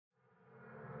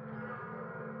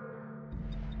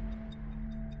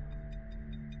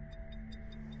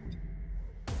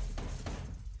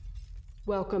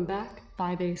Welcome back,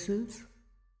 5 Aces.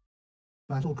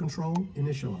 Battle control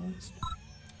initialized.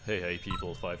 Hey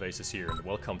people, 5 Aces here, and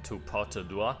welcome to part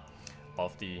 2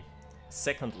 of the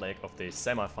second leg of the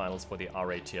semifinals for the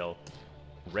RATL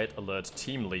Red Alert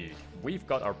Team League. We've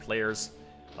got our players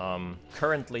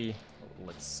currently,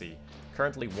 let's see,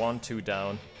 currently 1-2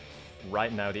 down.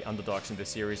 Right now the underdogs in the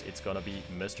series, it's gonna be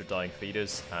Mr.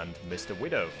 DyingFetus and Mr.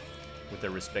 Widow, with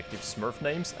their respective Smurf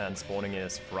names and spawning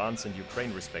as France and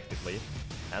Ukraine respectively,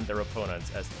 and their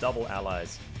opponents as double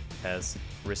allies as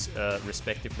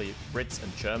respectively Brits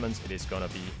and Germans. It is gonna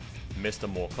be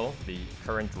Mr. Morkel, the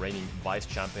current reigning vice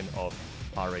champion of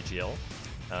RATL,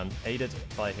 and aided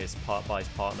by his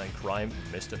partner in crime,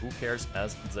 Mr. WhoCares,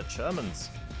 as the Germans.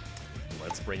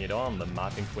 Let's bring it on. The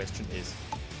map in question is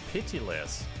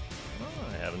Pitiless. Oh,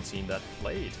 I haven't seen that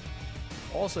played.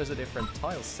 Also has a different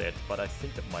tile set, but I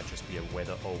think that might just be a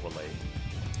weather overlay.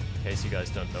 In case you guys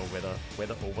don't know,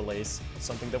 weather overlays,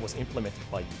 something that was implemented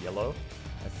by Yellow.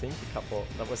 I think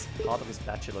that was part of his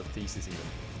bachelor thesis even.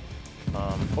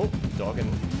 Oh,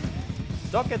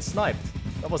 Dog gets sniped.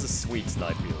 That was a sweet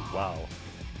snipe wheel, wow.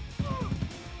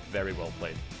 Very well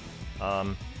played.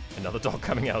 Another dog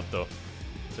coming out though.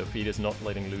 So Fetus not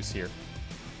letting loose here.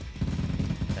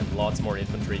 And lots more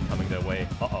infantry coming their way.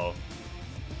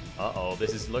 Uh-oh,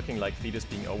 this is looking like Fetus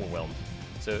being overwhelmed.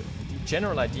 So the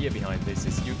general idea behind this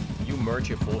is you merge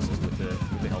your forces with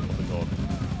the help of the dog.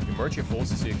 You merge your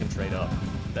forces so you can trade up.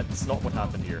 That's not what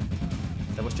happened here.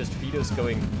 That was just Fetus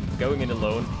going in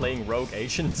alone, playing rogue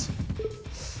agent.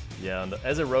 Yeah, and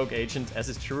as a rogue agent, as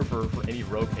is true for any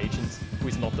rogue agent who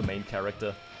is not the main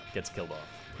character, gets killed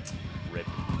off. RIP.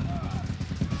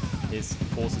 His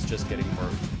forces just getting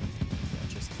murked. Yeah,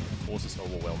 just forces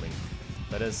overwhelming.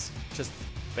 That is just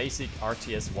basic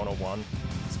RTS 101,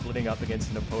 splitting up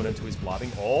against an opponent who is blabbing.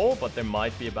 Oh, but there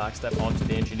might be a backstab onto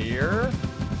the engineer.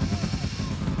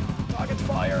 Target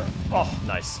fire! Oh,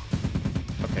 nice.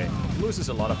 Okay, he loses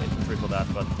a lot of infantry for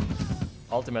that, but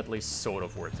ultimately sort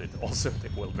of worth it. Also, the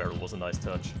oil barrel was a nice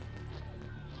touch.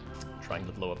 Trying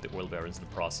to blow up the oil barrels in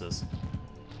the process.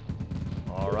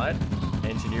 Alright,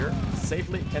 engineer can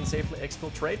safely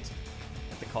exfiltrate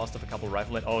at the cost of a couple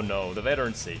riflemen. Oh no, the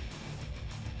veterancy.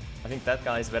 I think that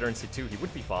guy's veterancy too. He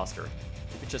would be faster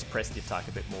if he just pressed the attack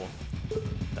a bit more.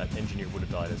 That engineer would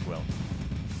have died as well.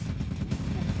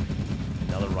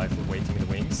 Another rifle waiting in the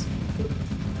wings.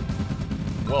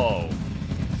 Whoa.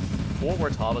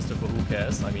 Forward harvester for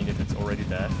WhoCares. I mean, if it's already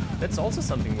there. That's also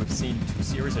something we've seen 2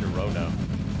 series in a row now.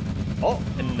 Oh,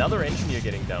 another engineer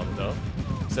getting down though.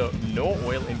 So no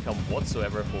oil income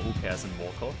whatsoever for WhoCares and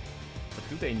Morkel. But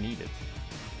do they need it?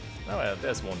 Oh yeah,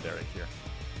 there's one Derek here.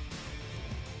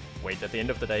 Wait, at the end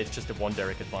of the day, it's just a 1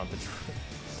 Derek advantage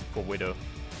for Widow.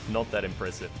 Not that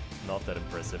impressive. Not that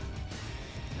impressive.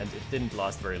 And it didn't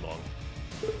last very long.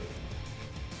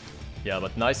 Yeah,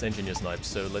 but nice engineer snipes.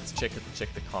 So let's check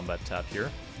the combat tab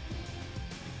here.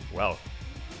 Wow.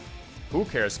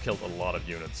 WhoCares killed a lot of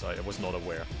units. I was not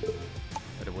aware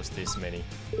that it was this many.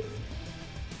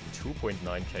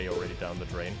 2.9k already down the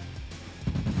drain.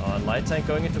 Light tank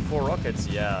going into 4 rockets.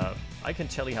 Yeah, I can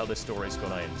tell you how this story is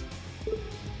gonna end.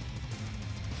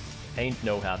 Ain't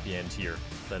no happy end here.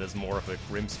 That is more of a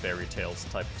Grimm's fairy tales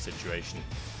type of situation.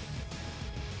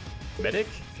 Medic?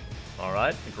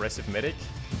 Alright, aggressive medic.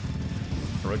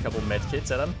 Throw a couple med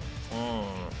kits at him.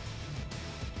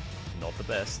 Not the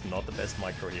best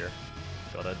micro here.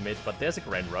 Gotta admit, but there's a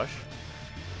Grand Rush.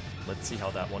 Let's see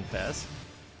how that one fares.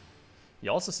 He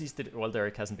also sees that oil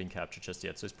derrick hasn't been captured just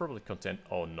yet, so he's probably content.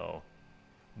 Oh no.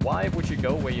 Why would you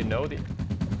go where you know the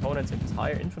opponent's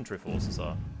entire infantry forces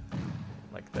are?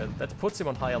 Like, that puts him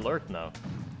on high alert now.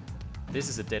 This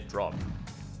is a dead drop.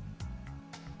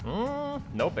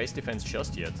 No base defense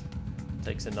just yet.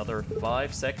 Takes another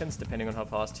 5 seconds, depending on how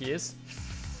fast he is.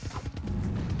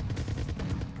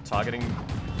 Targeting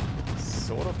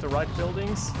sort of the right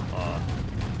buildings.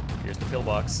 Here's the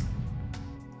pillbox.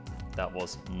 That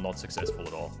was not successful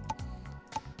at all.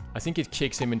 I think it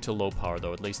kicks him into low power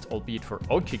though, at least, albeit for...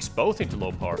 Oh, it kicks both into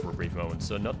low power for a brief moment,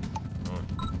 so not...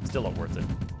 still not worth it.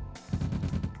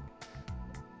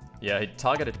 Yeah, he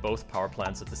targeted both power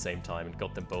plants at the same time and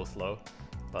got them both low,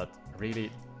 but really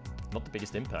not the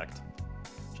biggest impact.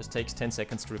 Just takes 10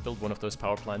 seconds to rebuild one of those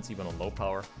power plants even on low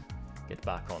power, get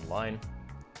back online,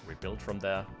 rebuild from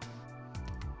there.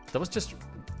 That was just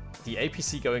the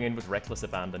APC going in with reckless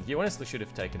abandon. He honestly should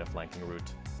have taken a flanking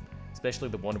route, especially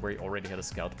the one where he already had a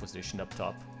scout positioned up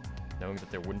top, knowing that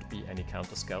there wouldn't be any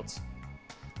counter scouts.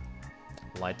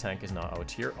 Light tank is now out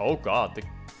here. Oh god,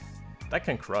 that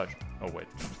can crush. Oh wait,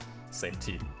 same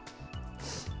team.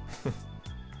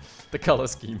 The color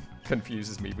scheme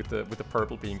confuses me with the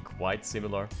purple being quite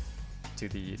similar to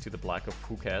the black of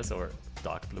WhoCares, or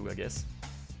dark blue, I guess.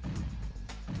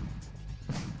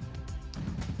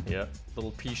 Yeah,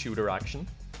 little pea shooter action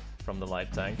from the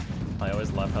light tank. I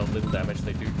always love how little damage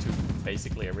they do to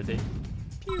basically everything.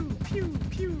 Pew, pew,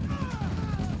 pew.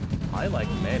 I like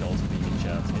man also being in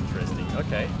chat. Interesting.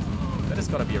 Okay, that is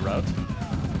gonna be a rout.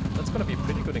 That's gonna be a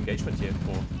pretty good engagement here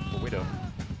for Widow.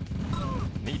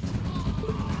 Neat.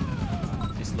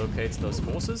 Dislocates those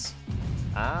forces.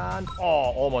 And, oh,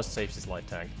 almost saves his light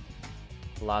tank.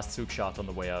 Last Zook shot on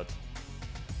the way out.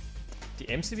 The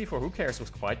MCV for WhoCares was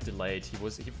quite delayed. He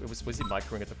was busy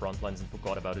microing at the front lines and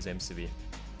forgot about his MCV.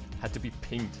 Had to be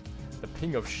pinged. The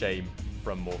ping of shame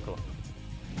from Morkel.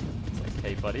 It's like,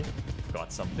 hey buddy, you've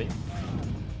got something.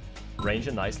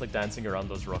 Ranger nicely dancing around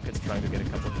those rockets, trying to get a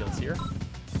couple kills here.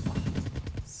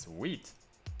 Sweet.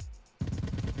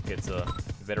 Gets a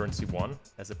Veteran C1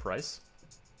 as a prize.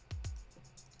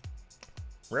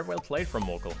 Very well played from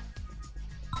Morkel.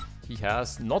 He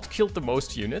has not killed the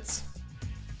most units.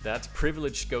 That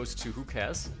privilege goes to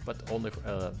WhoCares, but only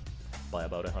by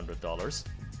about $100.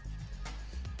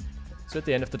 So at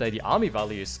the end of the day, the army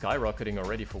value is skyrocketing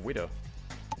already for Widow.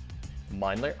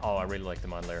 Mine layer? Oh, I really like the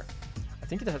mine layer. I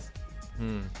think it has...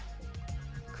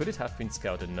 Could it have been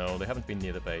scouted? No, they haven't been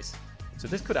near the base. So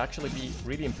this could actually be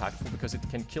really impactful because it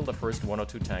can kill the first 1 or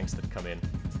 2 tanks that come in.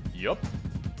 Yup.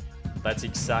 That's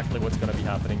exactly what's gonna be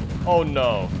happening. Oh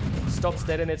no! Stops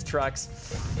dead in its tracks.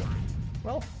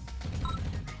 Well,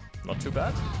 not too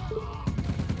bad.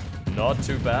 Not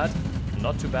too bad.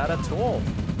 Not too bad at all.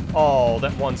 Oh,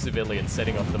 that one civilian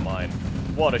setting off the mine.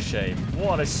 What a shame.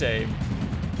 What a shame.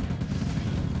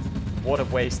 What a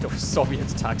waste of Soviet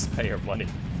taxpayer money.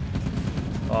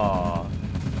 Ah,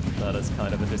 that is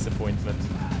kind of a disappointment.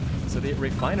 So the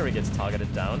refinery gets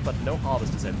targeted down, but no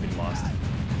harvesters have been lost.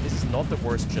 This is not the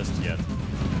worst just yet.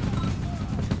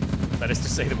 That is to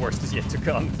say, the worst is yet to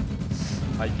come,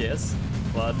 I guess.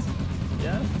 But,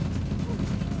 yeah.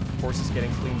 Forces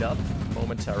getting cleaned up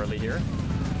momentarily here.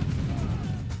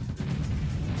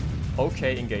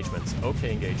 Okay engagements,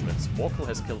 okay engagements. Morkel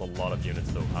has killed a lot of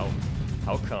units though.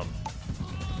 How come?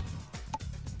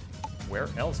 Where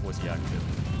else was he active?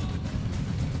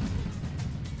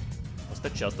 Was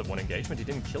that just the one engagement? He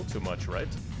didn't kill too much, right?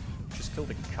 Just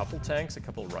killed a couple tanks, a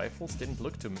couple rifles. Didn't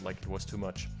look like it was too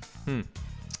much.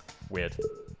 Weird.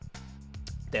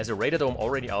 There's a radar dome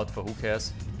already out for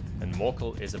WhoCares, and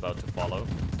Morkel is about to follow.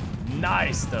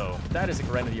 Nice though! That is a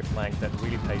grenadier flank that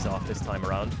really pays off this time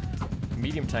around.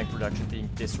 Medium tank production being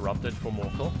disrupted for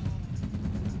Morkel.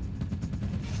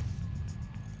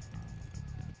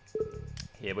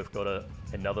 Here we've got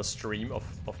another stream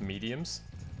of mediums,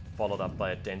 followed up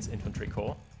by a dense infantry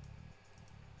corps.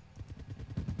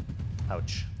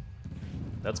 Ouch.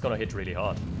 That's gonna hit really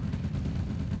hard.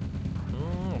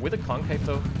 With a concave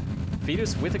though,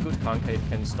 Fetus with a good concave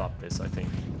can stop this, I think.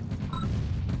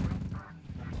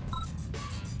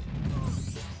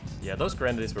 Yeah, those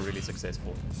grenadiers were really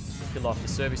successful. Kill off the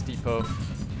service depot,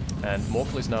 and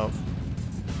Morkel is now...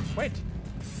 Wait,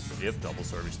 we have double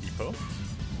service depot.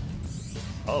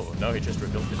 Oh, no, he just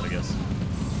rebuilt it, I guess.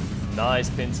 Nice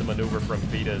pincer maneuver from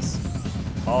Fetus.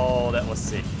 Oh, that was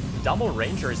sick. Double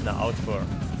Ranger is now out for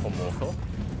Morkel.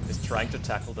 Is trying to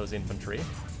tackle those infantry.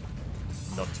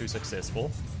 Not too successful.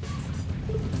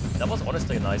 That was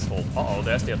honestly a nice hold. Uh-oh,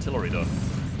 there's the artillery though.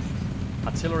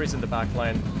 Artillery's in the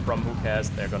backline from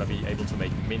WhoCares. They're gonna be able to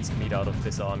make minced meat out of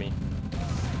this army.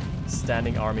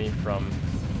 Standing army from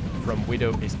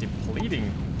Widow is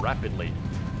depleting rapidly.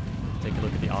 Take a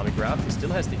look at the army graph. He still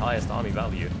has the highest army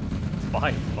value.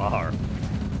 By far.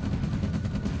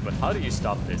 But how do you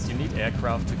stop this? You need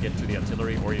aircraft to get to the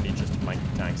artillery, or you need just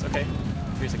flanking tanks. Okay,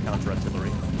 here's a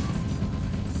counter-artillery.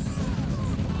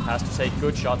 Has to take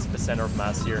good shots at the center of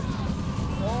mass here.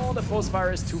 Oh, the force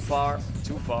fire is too far,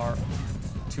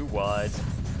 too wide.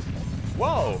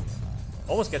 Whoa!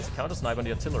 Almost gets a counter-snipe on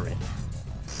the artillery.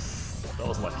 That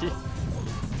was lucky.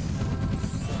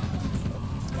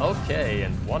 Okay,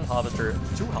 and one harvester,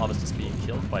 2 harvesters being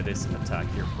killed by this attack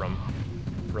here from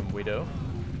Widow.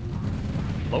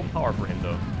 Low power for him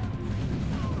though.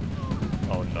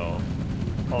 Oh no.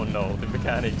 Oh no, the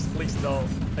mechanics, please no.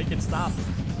 Make it stop.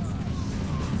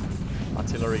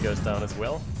 Artillery goes down as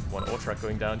well. One O-truck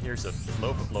going down here, so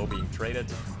blow for blow being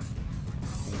traded.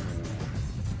 Ooh.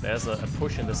 There's a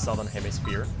push in the southern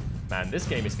hemisphere. Man, this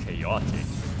game is chaotic.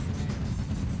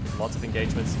 Lots of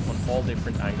engagements on all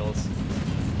different angles.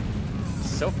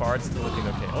 So far it's still looking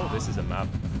okay. Oh, this is a map.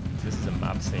 This is a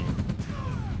map thing.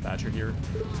 Badger here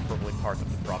is probably part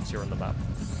of the props here on the map.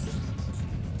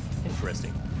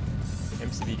 Interesting.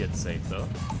 MCV gets saved though.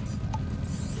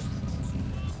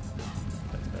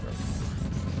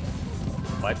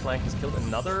 Right flank has killed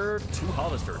another 2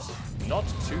 harvesters. Not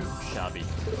too shabby.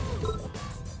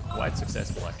 Quite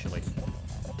successful, actually.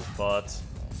 But...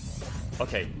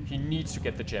 okay, he needs to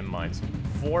get the gem mines.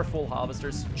 4 full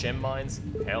harvesters, gem mines,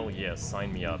 hell yes,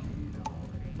 sign me up.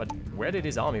 But where did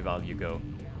his army value go?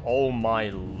 Oh my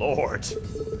lord!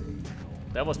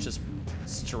 That was just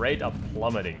straight up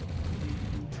plummeting.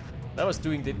 That was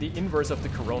doing the inverse of the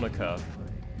Corona curve.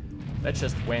 That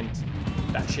just went...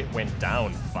 that shit went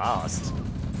down fast.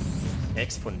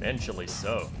 Exponentially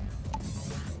so.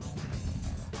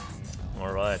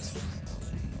 Alright.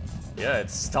 Yeah,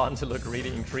 it's starting to look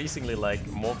really increasingly like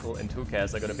Morkel and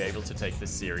WhoCares are gonna be able to take this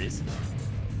series.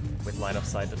 With line of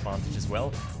sight advantage as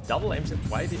well. Double MCV.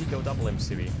 Why did he go double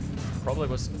MCV? Probably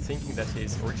was thinking that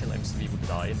his original MCV would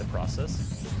die in the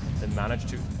process. Then managed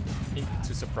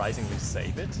to surprisingly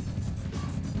save it.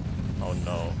 Oh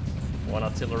no. 1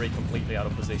 artillery completely out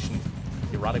of position.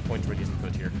 The rally point really isn't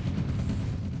good here.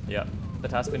 Yeah,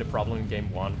 that has been a problem in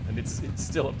game 1, and it's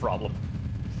still a problem,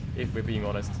 if we're being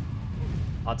honest.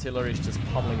 Artillery is just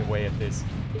pummeling away at this.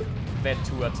 Vet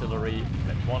 2 artillery,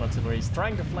 Vet 1 artillery is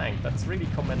trying to flank. That's really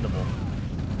commendable.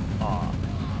 Ah,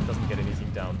 doesn't get anything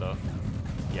down though.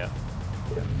 Yeah.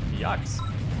 Yaks.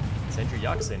 Send your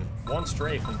Yaks in. 1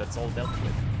 strafe and that's all dealt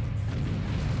with.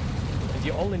 And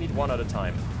you only need 1 at a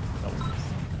time.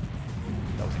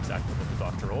 That was exactly what the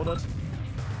doctor ordered.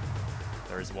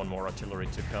 There is 1 more artillery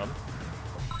to come.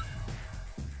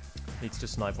 Needs to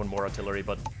snipe 1 more artillery,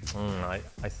 but I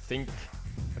think...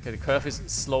 okay, the curve is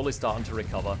slowly starting to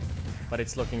recover, but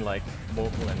it's looking like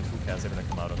Morkel and WhoCares are gonna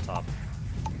come out on top.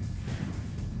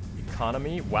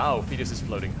 Economy? Wow, Fetus is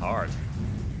floating hard.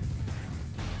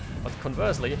 But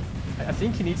conversely, I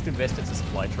think he needs to invest into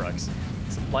supply trucks.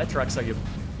 Supply trucks are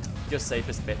your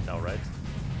safest bet now, right?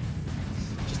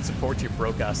 Just support your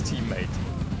broke-ass teammate.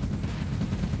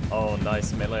 Oh,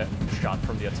 nice melee shot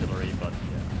from the artillery, but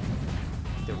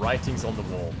yeah. The writing's on the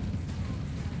wall.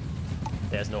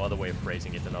 There's no other way of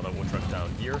phrasing it. Another war truck down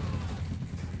here.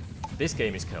 This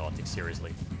game is chaotic,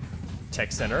 seriously.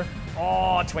 Tech center.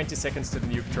 Oh, 20 seconds to the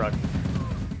nuke truck.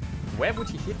 Where would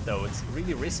he hit though? It's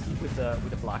really risky with the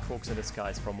Black Hawks in the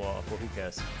skies for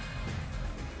WhoCares.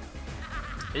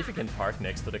 If you can park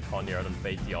next to the Conyard and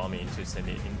bait the army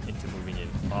into moving in,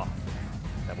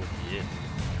 that would be it.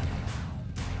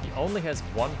 He only has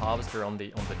 1 harvester on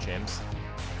the gems.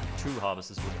 2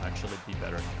 harvesters would actually be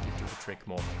better to do the trick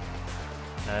more.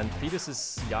 And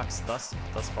Fetus's Yaks thus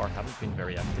far haven't been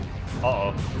very active.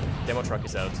 Uh-oh. Demo truck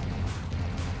is out.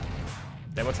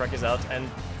 Demo truck is out, and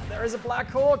there is a Black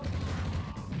Hawk!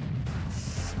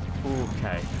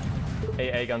 Okay.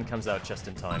 AA gun comes out just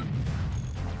in time.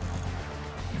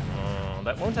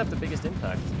 That won't have the biggest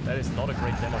impact. That is not a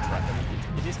great demo truck. I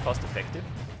mean, it is cost effective.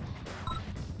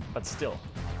 But still.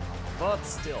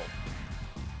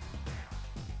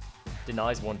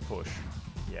 Denies 1 push.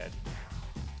 Yeah.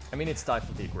 I mean, it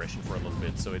stifled the aggression for a little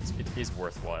bit, so it is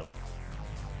worthwhile.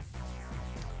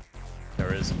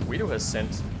 Whereas Widow has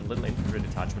sent a little infantry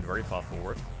detachment very far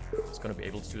forward. It's going to be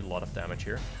able to do a lot of damage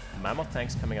here. Mammoth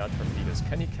tanks coming out from Fetus.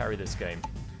 Can he carry this game?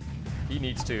 He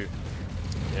needs to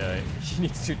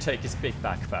take his big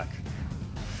backpack.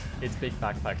 It's big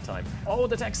backpack time. Oh,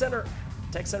 the tech center!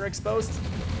 Tech center exposed.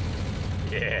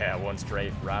 Yeah, 1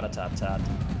 strafe. Rat-a-tat-tat.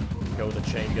 Go the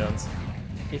chain guns.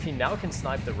 If he now can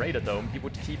snipe the radar dome, he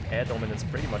would keep air dominance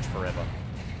pretty much forever.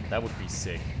 That would be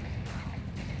sick.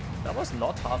 That was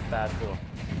not half bad for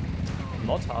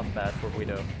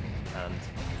Widow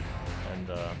and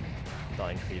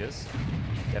DyingFetus.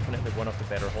 Definitely one of the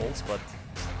better holes, but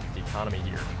the economy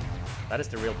here. That is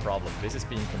the real problem. This is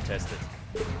being contested.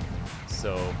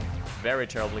 So, very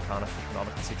terrible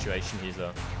economic situation. He's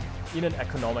in an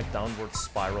economic downward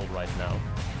spiral right now.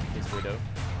 His Widow.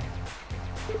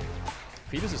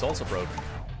 Fetus is also broke.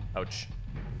 Ouch.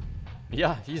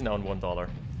 Yeah, he's now on $1.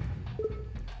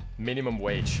 Minimum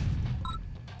wage.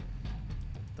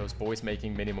 Those boys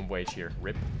making minimum wage here.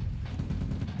 RIP.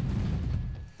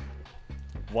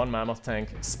 1 mammoth tank.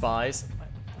 Spies.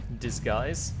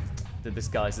 Disguise. The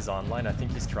disguise is online. I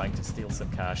think he's trying to steal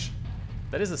some cash.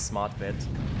 That is a smart bet.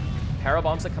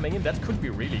 Parabombs are coming in. That could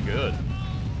be really good.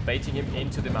 Baiting him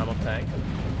into the mammoth tank.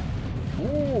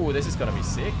 Ooh, this is gonna be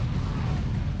sick.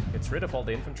 Gets rid of all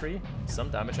the infantry.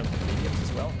 Some damage on the mediums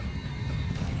as well.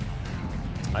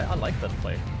 I like that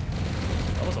play.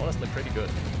 That was honestly pretty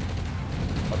good.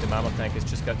 But the mammoth tank is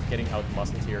just getting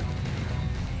out-muscled here.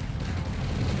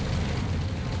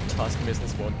 Tusk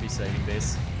missiles won't be saving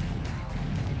this.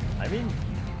 I mean,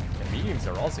 the mediums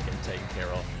are also getting taken care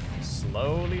of.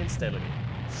 Slowly and steadily.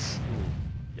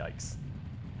 Ooh, yikes.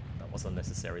 That was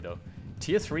unnecessary though.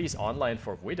 Tier 3 is online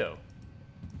for Widow.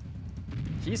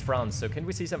 He's France, so can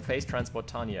we see some phase transport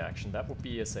Tanya action? That would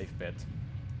be a safe bet.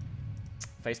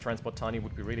 Phase transport Tanya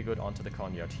would be really good onto the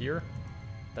Conyard here.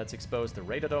 That's exposed. The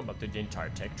radar dome, but the entire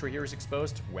tech tree here is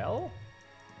exposed. Well,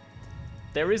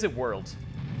 there is a world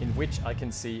in which I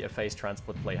can see a phase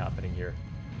transport play happening here.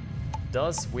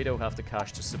 Does Widow have the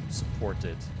cash to support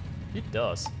it? It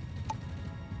does.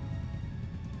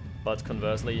 But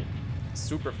conversely,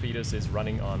 CCHyper is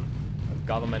running on a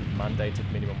government-mandated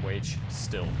minimum wage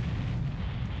still.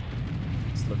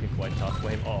 It's looking quite tough for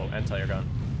him. Oh, anti-air gun.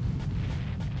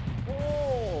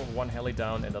 Oh, one heli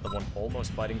down, another one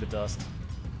almost biting the dust.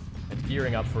 And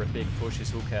gearing up for a big push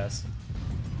is WhoCares.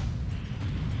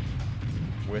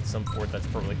 With some fort that's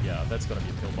probably... yeah, that's gonna be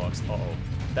a pillbox. Uh-oh.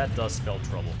 That does spell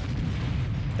trouble.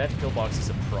 That pillbox is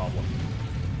a problem.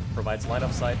 Provides line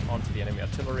of sight onto the enemy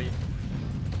artillery.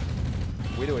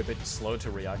 Widow a bit slow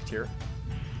to react here.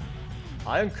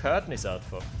 Iron Curtain is out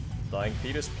for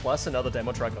DyingFetus plus another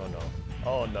demo truck. Oh no.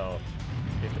 Oh no.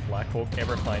 If the Black Hawk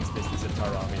ever finds this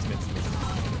entire army is minced.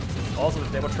 Also, the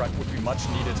demo truck would be much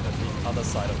needed at the other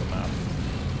side of the map.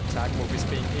 Attack move is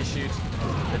being issued.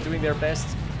 They're doing their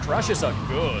best. Crushes are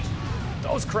good.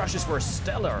 Those crushes were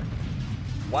stellar.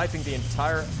 Wiping the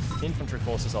entire infantry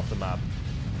forces off the map.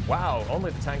 Wow,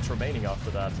 only the tanks remaining after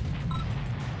that.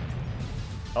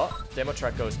 Oh, demo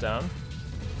truck goes down.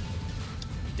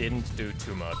 Didn't do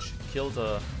too much. Killed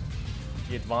the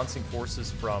advancing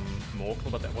forces from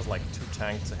Morkel, but that was like 2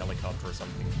 tanks, a helicopter or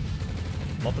something.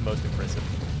 Not the most impressive.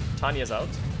 Tanya's out.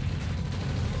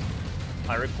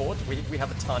 I report, we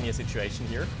have a Tanya situation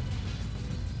here.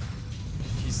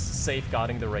 She's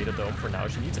safeguarding the radar dome for now.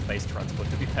 She needs a phase transport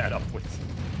to be paired up with,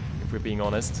 if we're being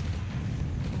honest.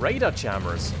 Radar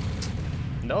jammers.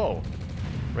 No.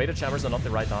 Radar jammers are not the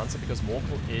right answer because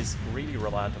Morkel is really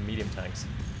reliant on medium tanks.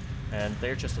 And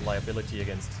they're just a liability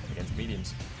against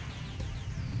mediums.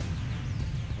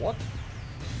 What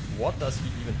does he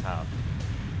even have?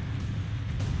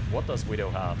 What does Widow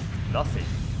have? Nothing.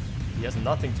 He has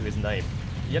nothing to his name.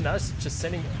 Yeah, now it's just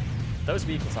sending... those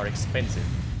vehicles are expensive.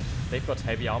 They've got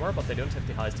heavy armor, but they don't have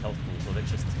the highest health pool, so they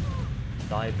just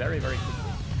die very, very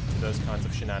quickly to those kinds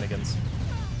of shenanigans.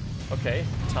 Okay,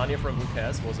 Tanya from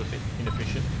WhoCares was a bit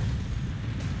inefficient.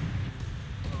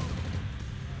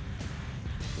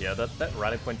 Yeah, that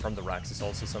rally point from the racks is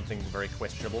also something very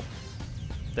questionable.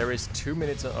 There is 1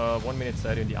 minute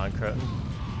 30 in the Iron Curtain.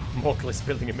 Morkel is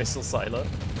building a missile silo,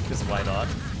 because why not?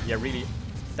 Yeah, really,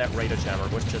 that radar jammer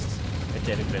was just a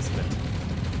dead investment.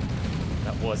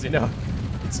 That was, you know,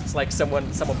 it's like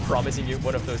someone promising you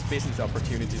one of those business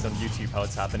opportunities on YouTube, how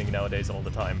it's happening nowadays all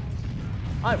the time.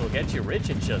 I will get you rich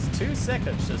in just 2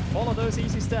 seconds, just follow those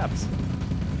easy steps.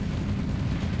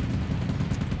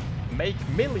 Make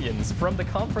millions from the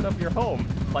comfort of your home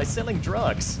by selling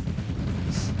drugs.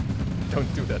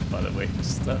 Don't do that, by the way,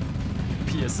 just a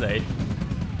PSA.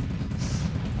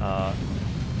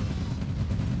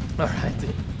 Alright,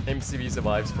 the MCV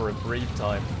survives for a brief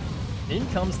time. In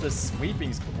comes the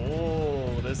sweeping squad.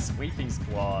 Oh, the sweeping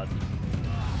squad.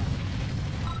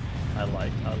 I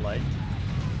like.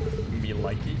 Me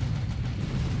likey.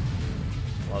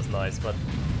 Was nice, but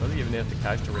doesn't even have the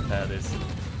cash to repair this.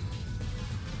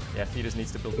 Yeah, Fetus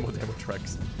needs to build more demo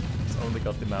trucks. He's only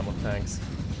got the mammoth tanks.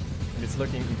 And it's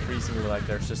looking increasingly like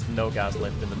there's just no gas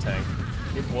left in the tank.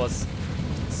 It was,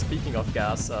 speaking of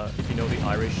gas, if you know the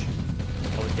Irish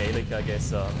or Gaelic, I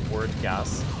guess, word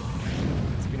gas.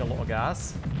 It's been a lot of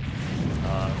gas,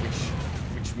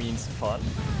 which means fun.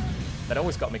 That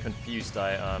always got me confused.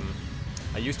 I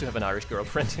used to have an Irish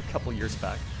girlfriend a couple years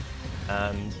back,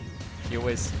 and she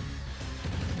always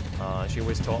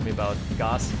taught me about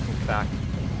gas and crack,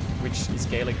 which is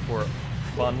Gaelic for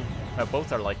fun.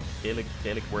 Both are like Gaelic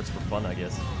words for fun, I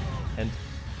guess. And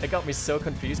it got me so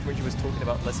confused when she was talking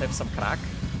about let's have some crack.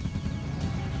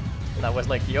 And I was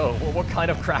like, yo, what kind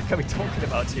of crack are we talking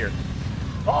about here?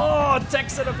 Oh,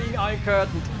 Texan are being Iron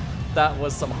Curtained. That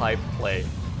was some hype play.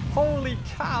 Holy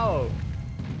cow!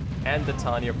 And the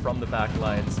Tanya from the back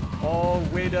lines. Oh,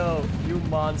 Widow, you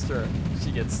monster.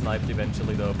 She gets sniped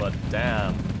eventually though, but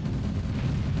damn.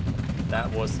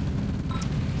 That was...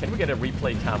 Can we get a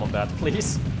replay cam on that,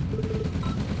 please?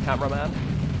 Cameraman?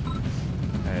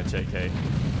 JK.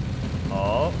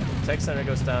 Oh, Tech Center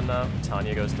goes down now.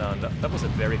 Tanya goes down. That was a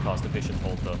very cost-efficient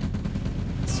hold though.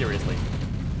 Seriously.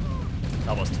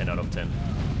 That was 10 out of 10.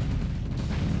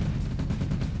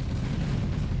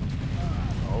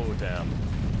 Oh, damn.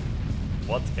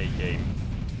 What a game.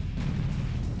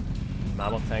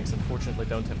 Mammoth tanks unfortunately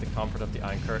don't have the comfort of the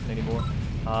Iron Curtain anymore.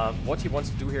 What he wants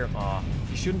to do here,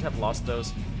 he shouldn't have lost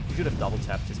those. He should have double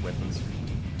tapped his weapons.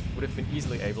 Would have been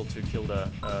easily able to kill the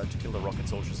rocket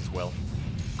soldiers as well.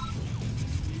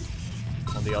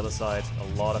 On the other side,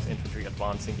 a lot of infantry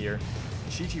advancing here.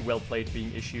 GG well played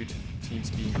being issued, teams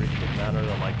being really good mannered.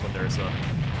 I like when there's a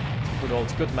good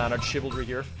old good mannered chivalry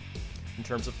here. In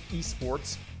terms of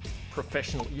esports,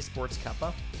 professional esports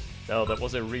Kappa. No, that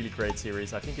was a really great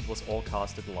series. I think it was all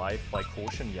casted live by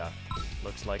Caution. Yeah,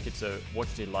 looks like it's a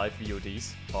watch the live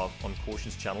VODs on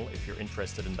Caution's channel if you're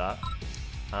interested in that.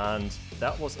 And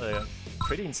that was a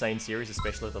pretty insane series,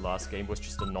 especially the last game was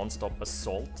just a non-stop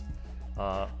assault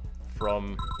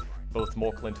from both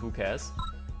Morkel and WhoCares.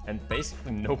 And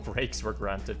basically no breaks were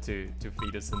granted to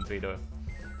Fetus and Vedo.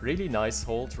 Really nice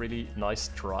hold, really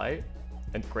nice try,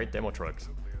 and great demo trucks.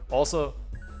 Also,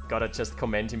 gotta just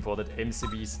commend him for that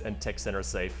MCVs and tech center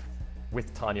save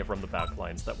with Tanya from the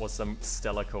backlines. That was some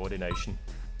stellar coordination.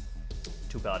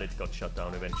 Too bad it got shut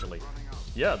down eventually.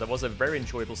 Yeah, that was a very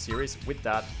enjoyable series. With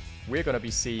that, we're gonna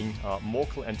be seeing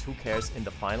Morkel and WhoCares in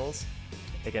the finals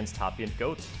against Happy and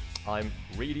Goat. I'm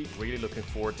really looking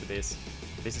forward to this.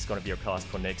 This is gonna be our cast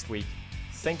for next week.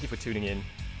 Thank you for tuning in.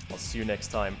 I'll see you next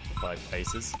time. 5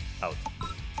 Aces out.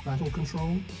 Battle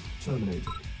control terminated.